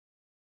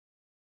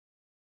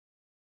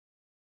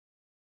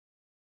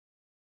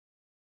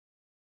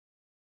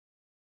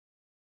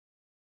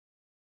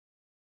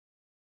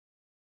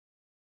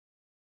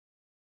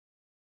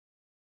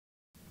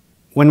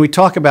When we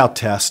talk about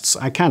tests,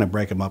 I kind of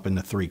break them up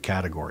into three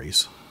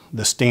categories.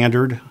 The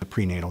standard, the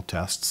prenatal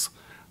tests,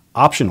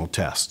 optional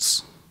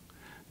tests,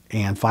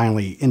 and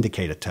finally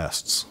indicated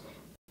tests.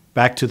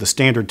 Back to the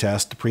standard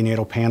test, the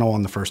prenatal panel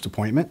on the first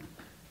appointment.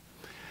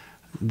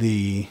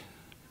 The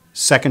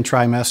second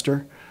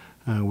trimester,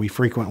 we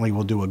frequently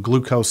will do a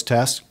glucose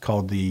test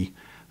called the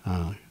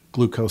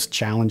glucose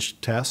challenge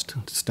test.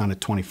 It's done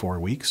at 24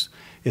 weeks.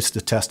 It's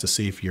the test to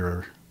see if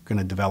you're going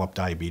to develop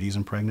diabetes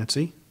in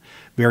pregnancy.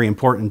 Very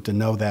important to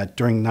know that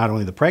during not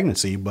only the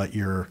pregnancy, but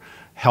your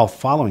health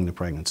following the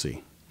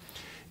pregnancy.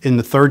 In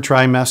the third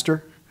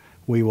trimester,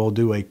 we will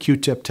do a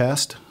Q-tip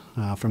test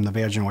from the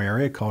vaginal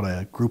area called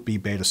a Group B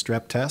beta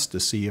strep test to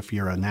see if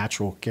you're a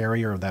natural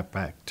carrier of that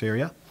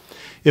bacteria.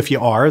 If you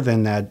are,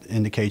 then that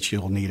indicates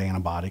you'll need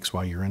antibiotics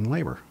while you're in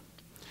labor.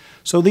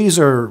 So these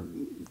are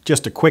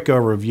just a quick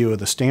overview of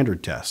the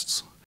standard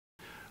tests.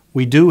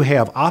 We do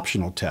have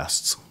optional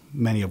tests,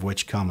 many of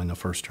which come in the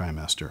first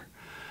trimester.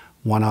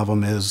 One of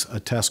them is a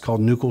test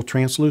called nuchal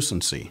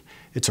translucency.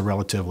 It's a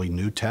relatively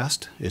new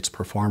test. It's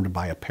performed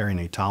by a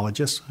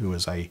perinatologist who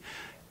is a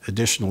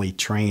additionally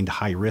trained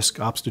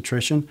high-risk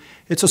obstetrician.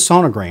 It's a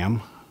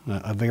sonogram,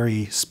 a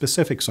very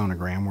specific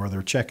sonogram where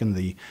they're checking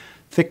the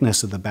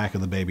thickness of the back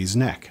of the baby's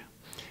neck.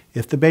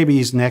 If the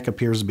baby's neck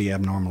appears to be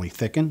abnormally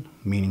thickened,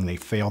 meaning they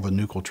fail the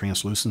nuchal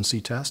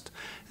translucency test,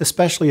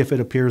 especially if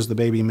it appears the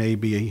baby may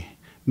be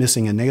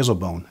missing a nasal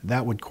bone,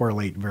 that would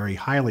correlate very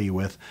highly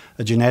with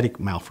a genetic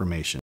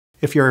malformation.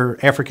 If you're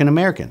African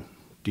American,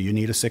 do you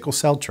need a sickle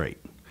cell trait?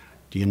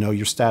 Do you know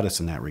your status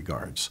in that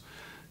regards?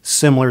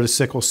 Similar to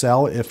sickle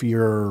cell, if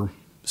you're,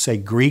 say,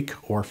 Greek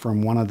or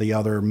from one of the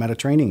other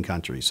Mediterranean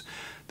countries,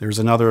 there's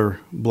another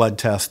blood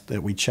test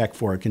that we check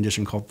for a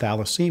condition called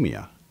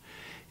thalassemia.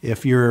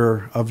 If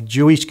you're of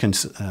Jewish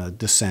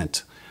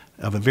descent,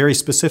 of a very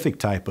specific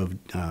type of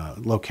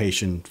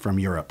location from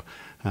Europe,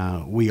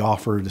 we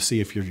offer to see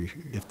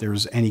if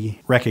there's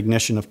any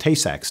recognition of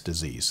Tay-Sachs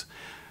disease.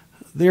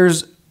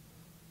 There's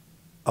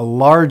a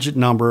large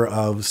number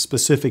of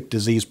specific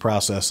disease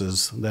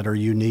processes that are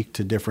unique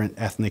to different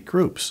ethnic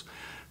groups.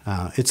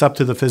 It's up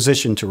to the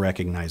physician to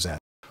recognize that.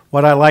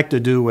 What I like to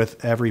do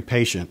with every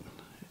patient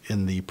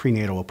in the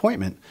prenatal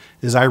appointment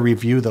is I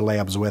review the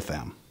labs with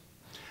them.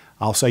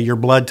 I'll say your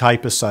blood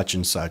type is such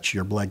and such,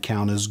 your blood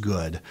count is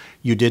good,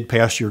 you did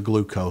pass your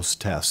glucose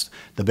test,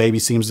 the baby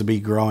seems to be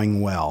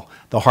growing well,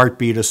 the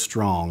heartbeat is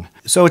strong.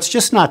 So it's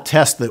just not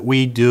tests that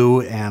we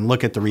do and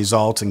look at the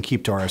results and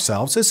keep to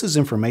ourselves. This is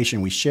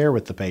information we share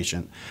with the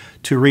patient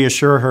to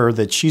reassure her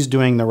that she's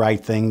doing the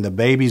right thing, the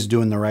baby's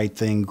doing the right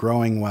thing,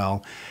 growing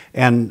well,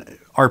 and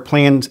our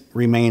plan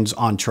remains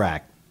on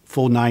track.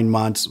 Full 9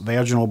 months,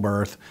 vaginal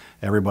birth,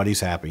 everybody's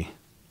happy.